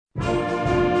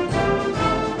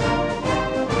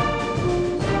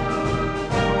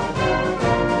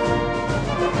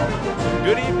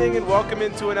evening and welcome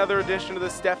into another edition of the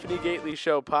Stephanie Gately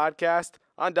Show podcast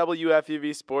on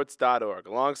WFUVSports.org.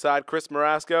 Alongside Chris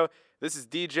Marasco, this is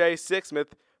DJ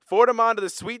Sixsmith. Fordham on to the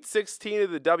Sweet 16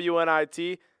 of the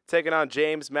WNIT, taking on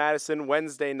James Madison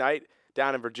Wednesday night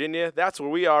down in Virginia. That's where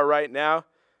we are right now.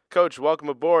 Coach, welcome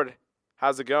aboard.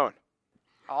 How's it going?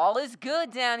 All is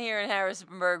good down here in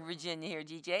Harrisonburg, Virginia here,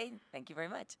 DJ. Thank you very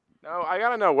much. No, I got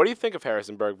to know, what do you think of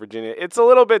Harrisonburg, Virginia? It's a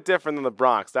little bit different than the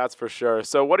Bronx, that's for sure.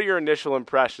 So what are your initial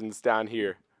impressions down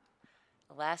here?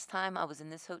 The last time I was in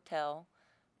this hotel,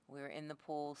 we were in the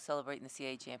pool celebrating the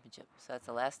CAA championship. So that's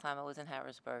the last time I was in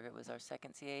Harrisburg. It was our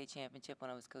second CAA championship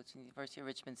when I was coaching the University of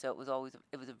Richmond. So it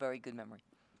was a very good memory.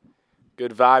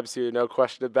 Good vibes here, no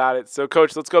question about it. So,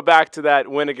 Coach, let's go back to that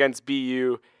win against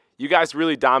BU. You guys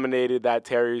really dominated that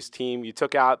Terriers team. You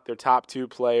took out their top two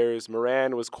players.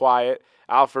 Moran was quiet.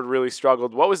 Alfred really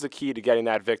struggled. What was the key to getting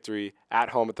that victory at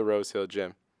home at the Rose Hill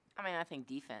Gym? I mean, I think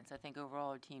defense. I think overall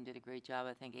our team did a great job.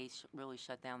 I think Ace really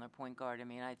shut down their point guard. I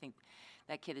mean, I think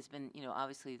that kid has been,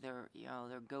 obviously their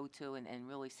go-to and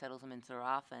really settles them into their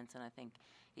offense. And I think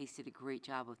Ace did a great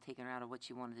job of taking her out of what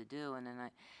she wanted to do. And then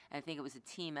I think it was a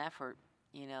team effort,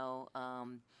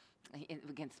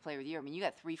 against Player of the Year. I mean, you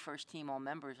got 3 first-team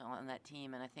all-members on that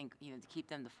team, and I think, to keep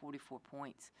them to 44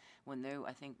 points when they,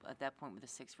 I think, at that point were the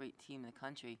 6th-rate team in the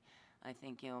country. I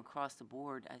think, across the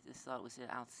board, I just thought it was an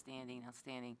outstanding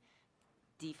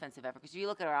defensive effort. Because if you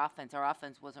look at our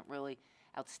offense wasn't really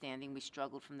outstanding. We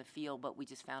struggled from the field, but we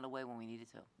just found a way when we needed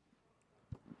to.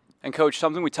 And, Coach,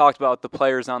 something we talked about with the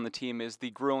players on the team is the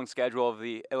grueling schedule of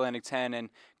the Atlantic 10 and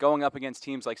going up against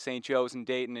teams like St. Joe's and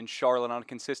Dayton and Charlotte on a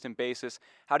consistent basis.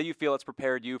 How do you feel it's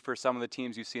prepared you for some of the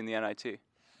teams you see in the NIT?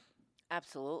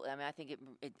 Absolutely. I mean, I think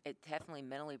it definitely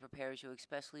mentally prepares you,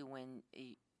 especially when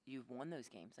you've won those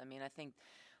games. I mean, I think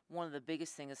one of the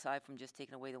biggest things, aside from just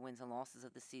taking away the wins and losses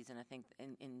of the season, I think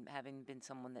in having been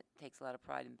someone that takes a lot of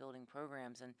pride in building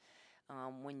programs and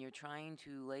when you're trying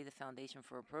to lay the foundation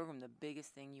for a program, the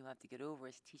biggest thing you have to get over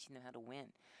is teaching them how to win.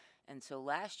 And so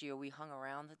last year we hung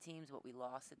around the teams, but we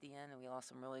lost at the end, and we lost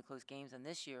some really close games. And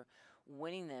this year,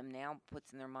 winning them now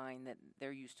puts in their mind that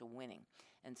they're used to winning.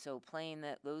 And so playing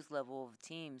those level of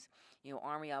teams,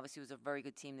 Army obviously was a very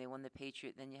good team. They won the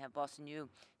Patriot. Then you have Boston U,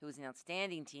 who was an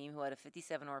outstanding team, who had a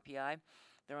 57 RPI.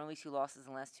 Their only 2 losses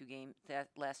in the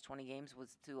last 20 games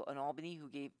was to an Albany, who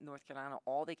gave North Carolina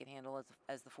all they could handle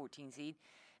as the 14 seed.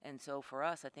 And so for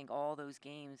us, I think all those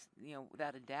games,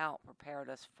 without a doubt, prepared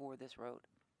us for this road.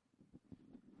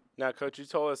 Now, Coach, you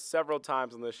told us several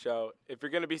times on this show, if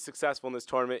you're going to be successful in this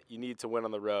tournament, you need to win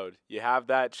on the road. You have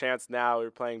that chance now.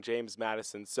 You're playing James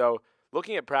Madison. So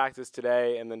looking at practice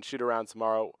today and then shoot around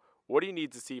tomorrow, what do you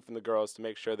need to see from the girls to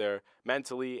make sure they're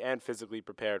mentally and physically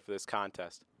prepared for this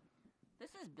contest?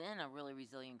 This has been a really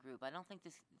resilient group. I don't think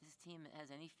this team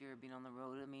has any fear of being on the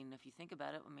road. I mean, if you think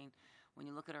about it, when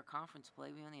you look at our conference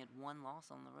play, we only had 1 loss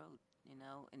on the road,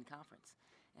 in conference.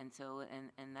 And so,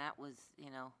 and that was,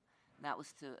 that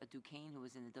was to Duquesne, who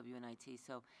was in the WNIT.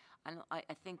 So I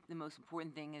think the most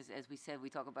important thing is, as we said, we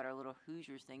talk about our little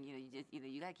Hoosiers thing.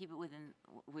 You got to keep it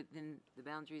within the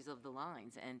boundaries of the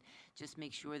lines, and just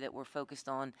make sure that we're focused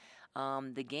on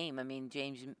the game. I mean,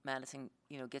 James Madison,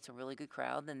 gets a really good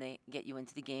crowd, then they get you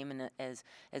into the game, and as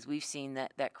we've seen,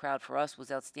 that crowd for us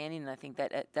was outstanding, and I think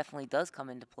that definitely does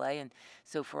come into play. And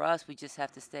so for us, we just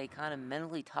have to stay kind of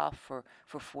mentally tough for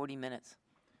 40 minutes.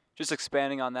 Just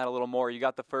expanding on that a little more, you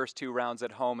got the first 2 rounds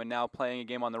at home and now playing a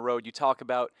game on the road. You talk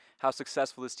about how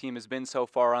successful this team has been so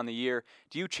far on the year.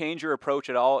 Do you change your approach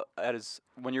at all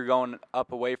when you're going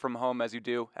up away from home as you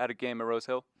do at a game at Rose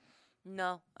Hill?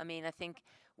 No. I mean, I think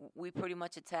we pretty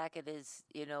much attack it as,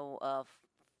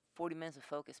 40 minutes of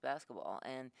focused basketball.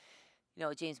 And,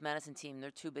 James Madison team,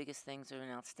 their 2 biggest things, they're an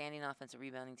outstanding offensive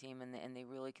rebounding team, and they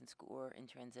really can score in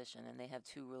transition. And they have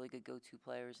 2 really good go-to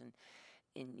players in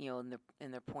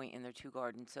their point in their 2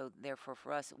 guard. And so therefore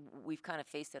for us, we've kind of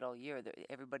faced it all year.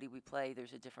 Everybody we play,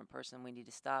 there's a different person we need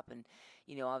to stop, and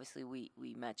obviously we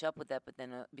match up with that, but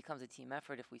then it becomes a team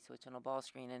effort if we switch on a ball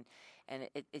screen, and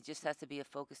it just has to be a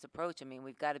focused approach. I mean,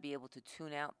 we've got to be able to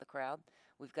tune out the crowd.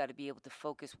 We've got to be able to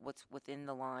focus what's within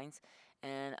the lines,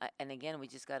 and again, we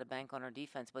just got to bank on our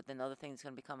defense. But then the other thing that's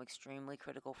going to become extremely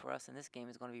critical for us in this game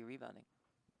is going to be rebounding.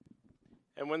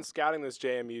 And when scouting this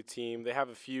JMU team, they have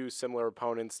a few similar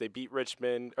opponents. They beat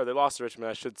Richmond, or they lost to Richmond,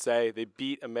 I should say. They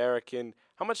beat American.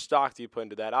 How much stock do you put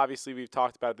into that? Obviously, we've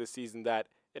talked about this season that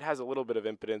it has a little bit of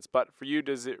impotence, but for you,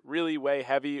 does it really weigh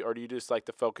heavy, or do you just like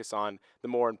to focus on the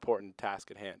more important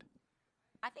task at hand?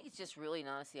 I think it's just really,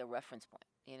 honestly, a reference point.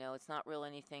 It's not really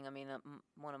anything. I mean,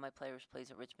 one of my players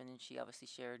plays at Richmond, and she obviously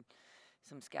shared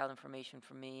some scout information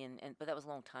from me, but that was a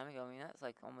long time ago. I mean, that was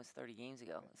like almost 30 games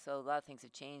ago. So a lot of things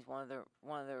have changed. One of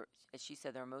their, as she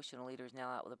said, their emotional leader is now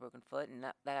out with a broken foot, and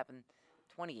that happened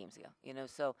 20 games ago.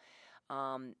 So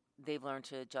they've learned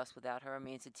to adjust without her. I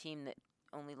mean, it's a team that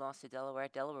only lost to Delaware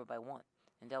at Delaware by 1,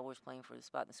 and Delaware's playing for the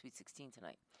spot in the Sweet 16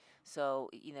 tonight. So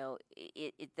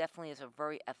it definitely is a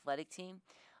very athletic team.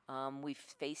 We've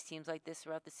faced teams like this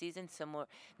throughout the season, similar,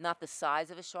 not the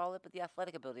size of a Charlotte, but the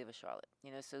athletic ability of a Charlotte.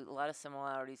 So a lot of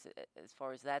similarities as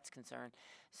far as that's concerned.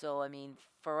 So I mean,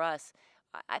 for us,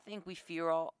 I think we fear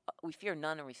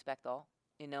none and respect all.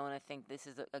 And I think this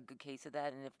is a good case of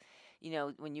that. And if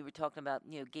when you were talking about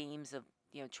games of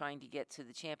trying to get to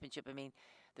the championship, I mean,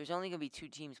 there's only going to be 2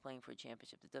 teams playing for a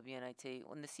championship, the WNIT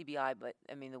and the CBI, but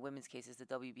I mean the women's case is the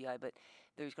WBI, but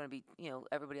there's going to be,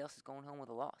 everybody else is going home with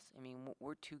a loss. I mean,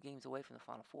 we're 2 games away from the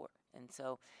Final Four. And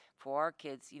so for our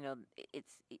kids,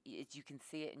 it's you can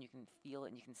see it and you can feel it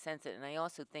and you can sense it. And I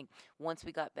also think once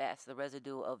we got past the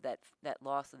residue of that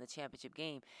loss in the championship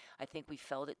game, I think we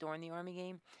felt it during the Army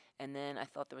game. And then I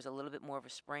thought there was a little bit more of a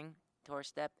spring to our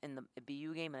step in the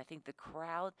BU game, and I think the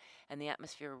crowd and the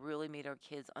atmosphere really made our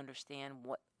kids understand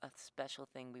what a special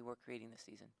thing we were creating this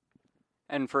season.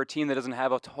 And for a team that doesn't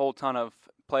have a whole ton of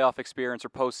playoff experience or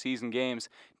postseason games,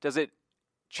 does it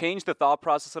change the thought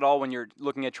process at all when you're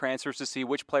looking at transfers to see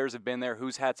which players have been there,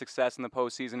 who's had success in the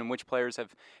postseason, and which players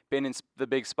have been in the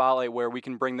big spotlight where we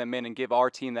can bring them in and give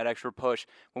our team that extra push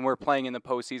when we're playing in the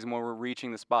postseason, when we're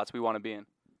reaching the spots we want to be in?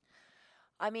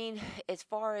 I mean, as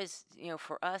far as,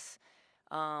 for us,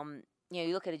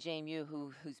 you look at a JMU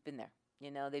who's been there.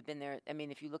 They've been there. I mean,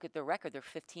 if you look at their record, they're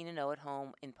 15-0 at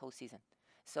home in postseason.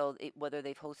 So whether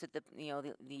they've hosted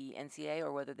the NCAA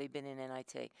or whether they've been in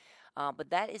NIT, but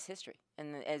that is history.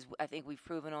 And as I think we've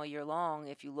proven all year long,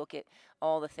 if you look at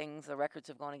all the things, the records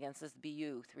have gone against us.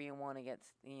 BU 3-1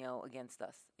 against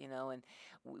us. And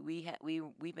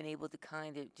we've been able to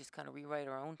kind of rewrite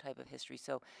our own type of history.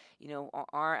 So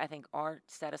I think our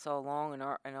status all along and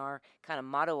our kind of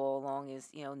motto all along is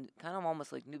kind of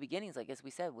almost like new beginnings. Like as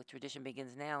we said, with tradition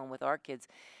begins now, and with our kids,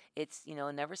 it's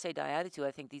never say die attitude.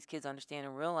 I think these kids understand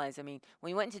and realize. I mean,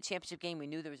 when you went into the championship game, we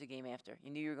knew there was a game after.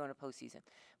 You knew you were going to postseason.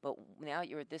 But now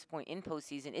you're at this point in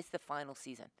postseason. It's the final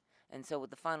season. And so with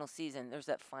the final season, there's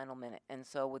that final minute. And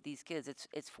so with these kids,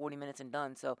 it's 40 minutes and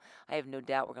done. So I have no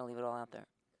doubt we're going to leave it all out there.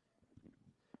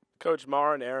 Coach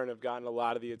Mara and Aaron have gotten a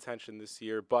lot of the attention this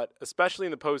year, but especially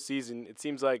in the postseason, it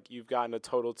seems like you've gotten a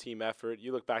total team effort.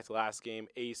 You look back to last game,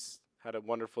 Ace had a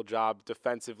wonderful job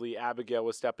defensively. Abigail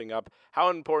was stepping up. How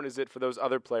important is it for those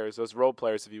other players, those role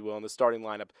players, if you will, in the starting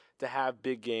lineup to have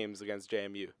big games against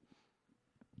JMU?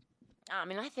 I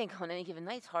mean, I think on any given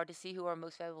night, it's hard to see who our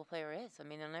most valuable player is. I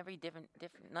mean, on every different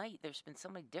night, there's been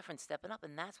somebody different stepping up,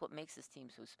 and that's what makes this team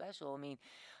so special. I mean,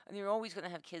 you're always going to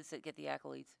have kids that get the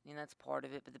accolades, and that's part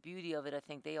of it. But the beauty of it, I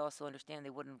think they also understand they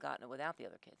wouldn't have gotten it without the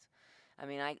other kids. I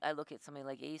mean, I look at somebody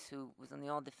like Ace, who was on the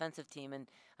all-defensive team, and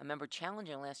I remember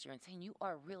challenging her last year and saying, you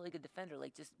are a really good defender.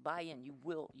 Like, just buy in.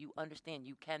 You understand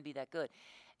you can be that good.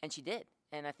 And she did.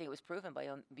 And I think it was proven by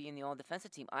being the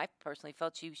all-defensive team. I personally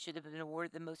felt she should have been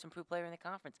awarded the most improved player in the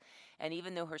conference. And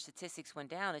even though her statistics went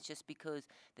down, it's just because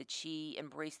that she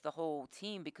embraced the whole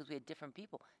team because we had different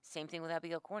people. Same thing with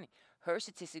Abigail Corney. Her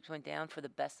statistics went down for the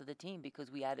best of the team because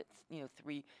we added,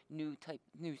 3 new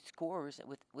scorers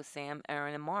with Sam,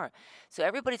 Aaron, and Mara. So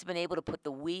everybody's been able to put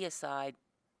the we aside.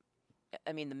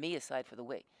 The me aside for the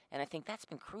we. And I think that's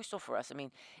been crucial for us. I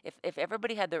mean, if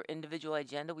everybody had their individual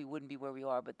agenda, we wouldn't be where we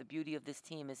are. But the beauty of this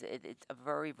team is it's a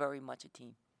very, very much a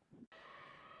team.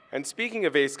 And speaking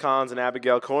of Ace Collins and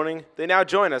Abigail Corning, they now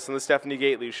join us on the Stephanie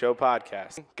Gately Show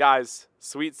podcast. Guys,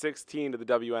 Sweet 16 to the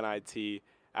WNIT.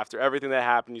 After everything that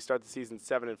happened, you start the season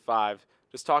 7-5.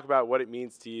 Just talk about what it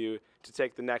means to you to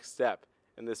take the next step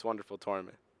in this wonderful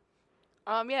tournament.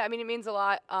 It means a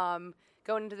lot.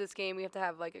 Going into this game, we have to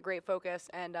have a great focus,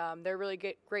 and they're a really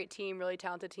great team, really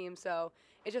talented team. So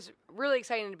it's just really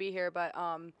exciting to be here, but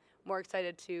more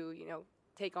excited to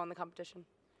take on the competition.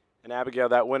 And Abigail,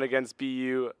 that win against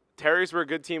BU, Terriers were a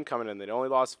good team coming in. They'd only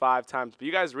lost 5 times, but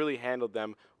you guys really handled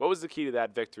them. What was the key to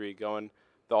that victory going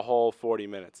the whole 40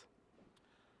 minutes?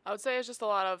 I would say it's just a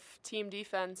lot of team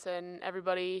defense and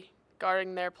everybody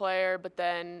guarding their player, but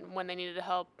then when they needed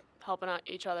help, helping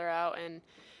each other out and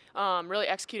really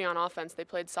executing on offense. They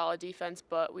played solid defense,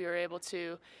 but we were able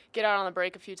to get out on the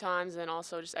break a few times and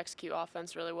also just execute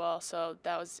offense really well. So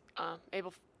that was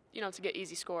able, to get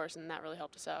easy scores, and that really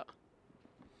helped us out.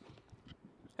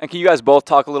 And can you guys both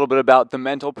talk a little bit about the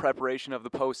mental preparation of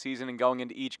the postseason and going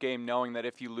into each game knowing that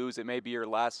if you lose, it may be your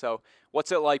last? So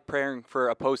what's it like preparing for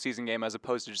a postseason game as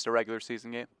opposed to just a regular season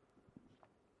game?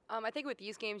 I think with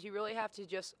these games, you really have to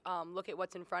just look at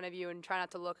what's in front of you and try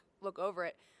not to look over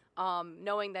it.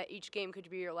 Knowing that each game could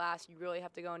be your last, you really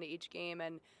have to go into each game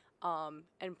and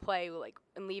play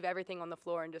and leave everything on the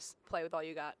floor and just play with all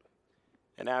you got.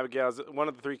 And Abigail, as one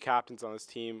of the 3 captains on this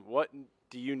team, what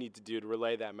do you need to do to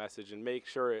relay that message and make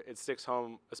sure it sticks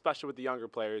home, especially with the younger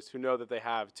players who know that they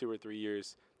have 2 or 3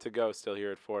 years to go still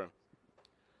here at Fordham?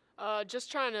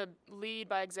 Just trying to lead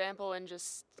by example and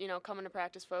just, coming to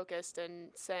practice focused and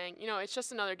saying, it's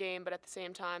just another game, but at the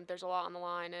same time, there's a lot on the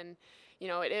line. And,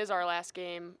 it is our last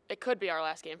game. It could be our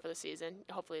last game for the season.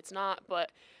 Hopefully it's not.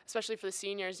 But especially for the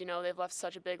seniors, they've left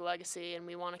such a big legacy, and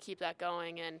we want to keep that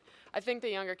going. And I think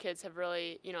the younger kids have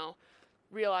really,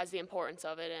 realized the importance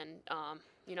of it. And,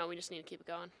 we just need to keep it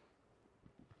going.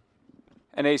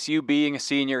 And Ace, you being a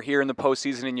senior here in the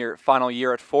postseason in your final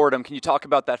year at Fordham, can you talk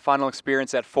about that final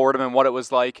experience at Fordham and what it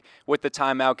was like with the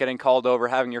timeout, getting called over,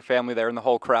 having your family there and the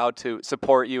whole crowd to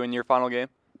support you in your final game?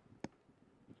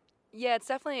 Yeah, it's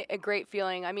definitely a great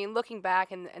feeling. I mean, looking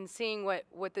back and seeing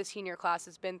what this senior class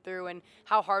has been through and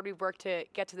how hard we've worked to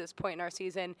get to this point in our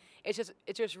season, it's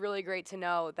just really great to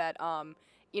know that,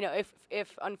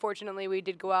 if unfortunately we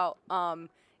did go out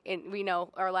and we know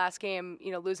our last game,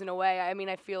 losing away, I mean,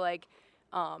 I feel like,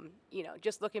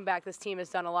 just looking back, this team has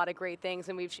done a lot of great things,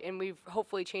 and we've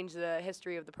hopefully changed the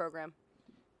history of the program.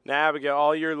 Now, Abigail,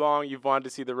 all year long you've wanted to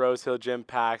see the Rose Hill Gym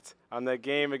packed. On the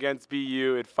game against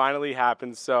BU, it finally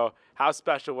happened. So how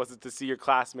special was it to see your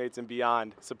classmates and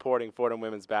beyond supporting Fordham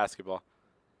women's basketball?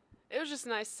 It was just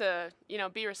nice to,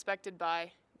 be respected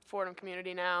by Fordham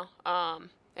community now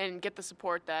and get the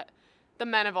support that the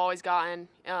men have always gotten.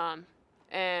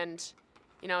 And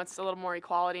it's a little more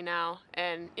equality now.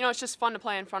 And, it's just fun to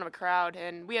play in front of a crowd.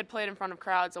 And we had played in front of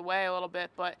crowds away a little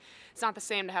bit, but it's not the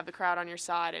same to have the crowd on your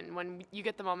side. And when you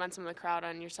get the momentum of the crowd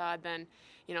on your side, then,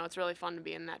 it's really fun to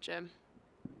be in that gym.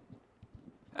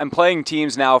 And playing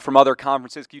teams now from other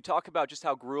conferences, can you talk about just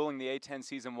how grueling the A-10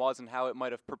 season was and how it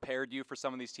might have prepared you for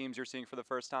some of these teams you're seeing for the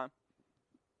first time?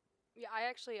 Yeah, I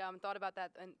actually thought about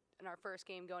that in our first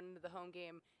game going into the home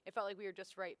game. It felt like we were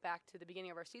just right back to the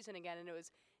beginning of our season again, and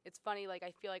it's funny,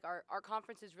 I feel like our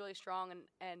conference is really strong,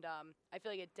 and I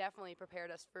feel like it definitely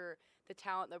prepared us for the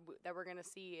talent that we're going to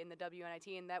see in the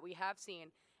WNIT and that we have seen.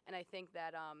 And I think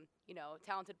that,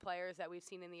 talented players that we've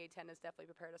seen in the A-10 has definitely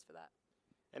prepared us for that.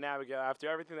 And Abigail, after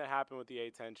everything that happened with the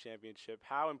A-10 championship,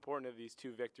 how important have these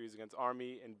 2 victories against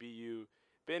Army and BU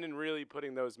been in really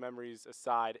putting those memories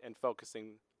aside and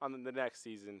focusing on the next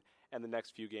season and the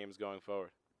next few games going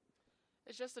forward?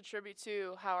 It's just a tribute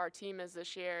to how our team is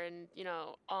this year, and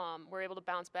we're able to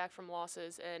bounce back from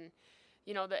losses. And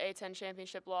the A-10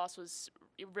 championship loss was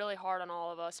really hard on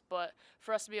all of us, but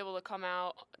for us to be able to come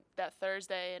out that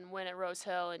Thursday and win at Rose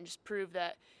Hill and just prove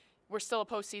that we're still a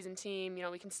postseason team,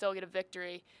 we can still get a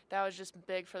victory, that was just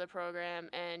big for the program.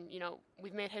 And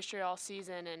we've made history all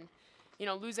season,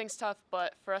 and losing's tough,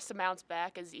 but for us to bounce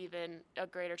back is even a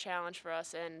greater challenge for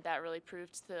us, and that really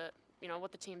proved to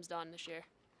what the team's done this year.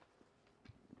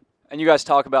 And you guys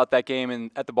talk about that game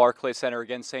at the Barclays Center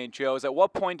against St. Joe's. At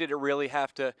what point did it really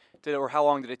have to, or how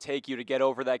long did it take you to get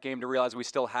over that game to realize we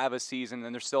still have a season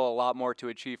and there's still a lot more to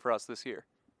achieve for us this year?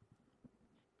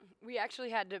 We actually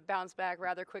had to bounce back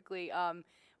rather quickly.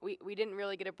 We didn't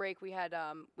really get a break. We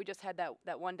just had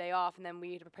that one day off, and then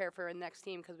we had to prepare for our next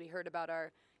team because we heard about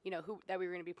our that we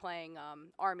were going to be playing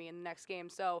Army in the next game.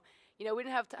 So we didn't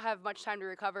have to have much time to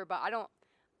recover, but I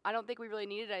don't think we really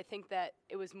needed it. I think that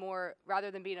it was more,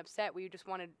 rather than being upset, we just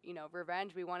wanted,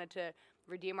 revenge. We wanted to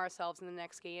redeem ourselves in the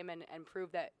next game and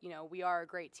prove that, we are a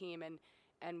great team,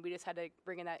 and we just had to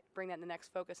bring that in the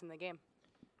next focus in the game.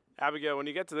 Abigail, when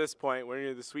you get to this point, when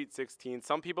you're in the Sweet 16,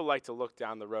 some people like to look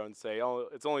down the road and say, oh,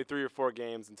 it's only 3 or 4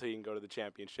 games until you can go to the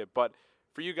championship. But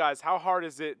for you guys, how hard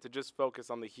is it to just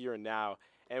focus on the here and now?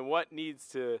 And what needs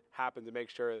to happen to make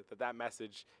sure that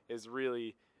message is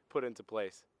really put into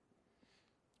place?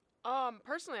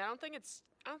 Personally, I don't think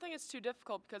it's too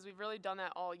difficult because we've really done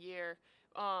that all year.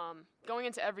 Going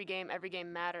into every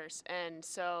game matters, and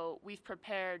so we've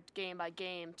prepared game by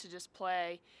game to just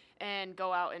play and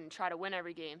go out and try to win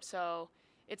every game. So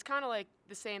it's kind of like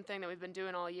the same thing that we've been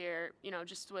doing all year,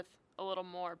 just with a little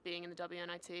more being in the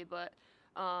WNIT. But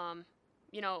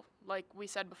like we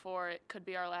said before, it could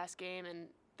be our last game, and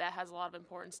that has a lot of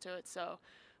importance to it. So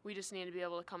we just need to be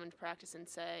able to come into practice and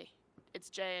say, it's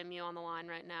JMU on the line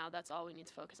right now. That's all we need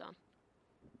to focus on.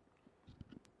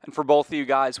 And for both of you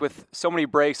guys, with so many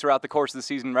breaks throughout the course of the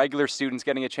season, regular students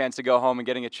getting a chance to go home and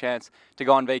getting a chance to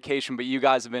go on vacation, but you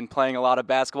guys have been playing a lot of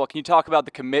basketball. Can you talk about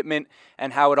the commitment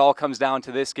and how it all comes down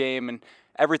to this game and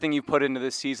everything you put into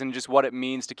this season, just what it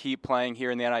means to keep playing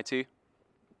here in the NIT?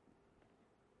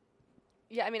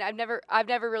 Yeah, I mean, I've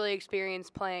never really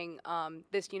experienced playing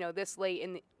this late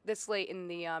in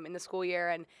the school year,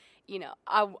 and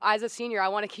as a senior, I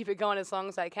want to keep it going as long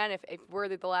as I can. If we're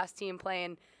the last team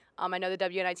playing, I know the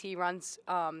WNIT runs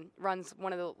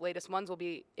one of the latest ones. Will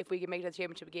be, if we can make it to the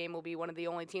championship game, we'll be one of the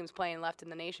only teams playing left in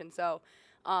the nation. So,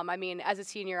 I mean, as a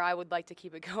senior, I would like to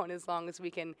keep it going as long as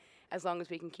we can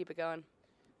keep it going.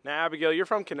 Now, Abigail, you're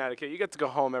from Connecticut. You get to go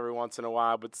home every once in a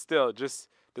while, but still, just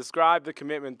describe the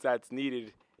commitment that's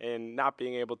needed in not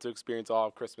being able to experience all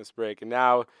of Christmas break and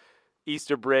now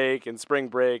Easter break and spring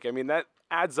break. I mean, that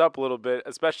adds up a little bit,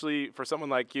 especially for someone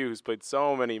like you who's played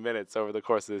so many minutes over the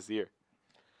course of this year.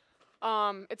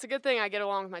 It's a good thing I get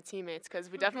along with my teammates because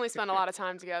we definitely spend a lot of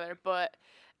time together. But,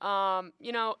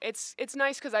 it's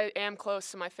nice because I am close,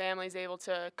 so my family's able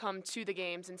to come to the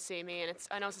games and see me. And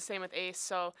I know it's the same with Ace,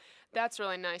 so that's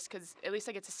really nice because at least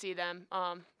I get to see them.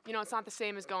 It's not the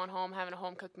same as going home, having a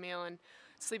home-cooked meal, and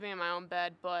sleeping in my own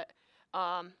bed. But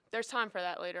there's time for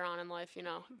that later on in life.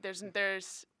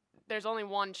 There's only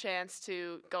one chance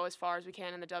to go as far as we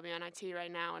can in the WNIT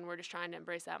right now, and we're just trying to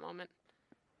embrace that moment.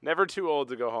 Never too old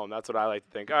to go home. That's what I like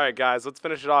to think. All right, guys, let's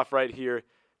finish it off right here.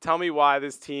 Tell me why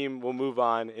this team will move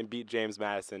on and beat James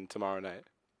Madison tomorrow night.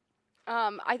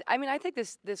 I think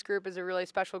this group is a really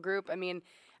special group. I mean,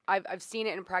 I've seen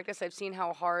it in practice. I've seen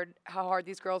how hard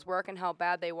these girls work and how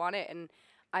bad they want it. And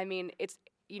I mean, it's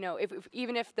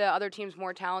even if the other team's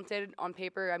more talented on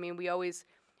paper, I mean,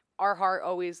 our heart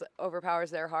always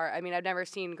overpowers their heart. I mean, I've never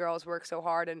seen girls work so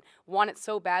hard and want it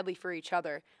so badly for each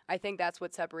other. I think that's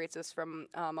what separates us from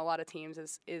a lot of teams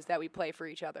is that we play for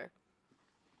each other.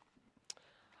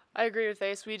 I agree with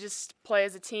Ace. We just play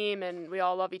as a team, and we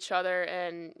all love each other,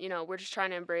 and, we're just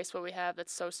trying to embrace what we have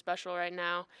that's so special right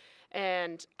now.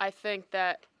 And I think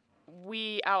that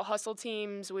we out-hustle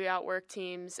teams, we outwork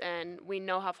teams, and we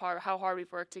know how hard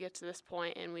we've worked to get to this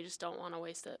point, and we just don't want to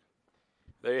waste it.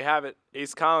 There you have it.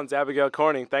 Ace Collins, Abigail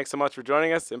Corning, thanks so much for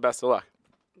joining us, and best of luck.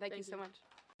 Thank you so much.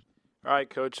 All right,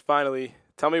 Coach, finally,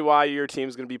 tell me why your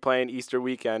team's going to be playing Easter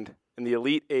weekend in the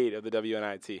Elite Eight of the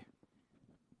WNIT.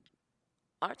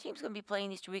 Our team's going to be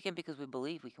playing Easter weekend because we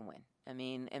believe we can win. I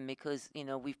mean, and because,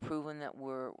 we've proven that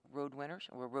we're road winners,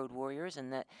 we're road warriors,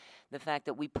 and that the fact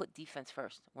that we put defense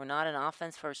first. We're not an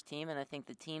offense-first team, and I think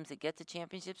the teams that get to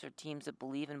championships are teams that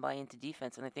believe and buy into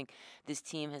defense. And I think this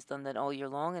team has done that all year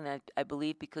long, and I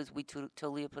believe because we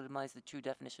totally epitomize the true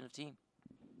definition of team.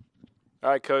 All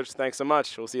right, Coach, thanks so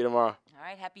much. We'll see you tomorrow. All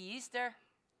right, happy Easter.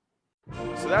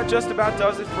 So that just about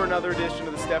does it for another edition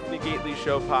of the Stephanie Gately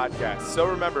Show podcast. So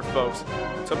remember, folks,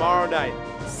 tomorrow night,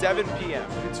 7 p.m.,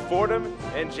 it's Fordham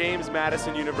and James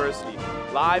Madison University.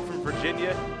 Live from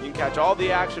Virginia, you can catch all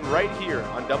the action right here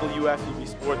on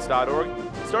WFUVSports.org,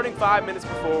 starting 5 minutes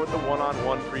before with the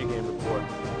one-on-one pregame report.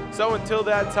 So until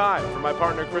that time, for my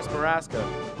partner Chris Marasco,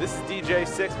 this is DJ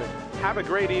Sixman. Have a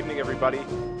great evening, everybody.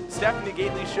 Stephanie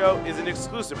Gately Show is an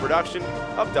exclusive production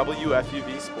of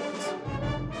WFUV Sports.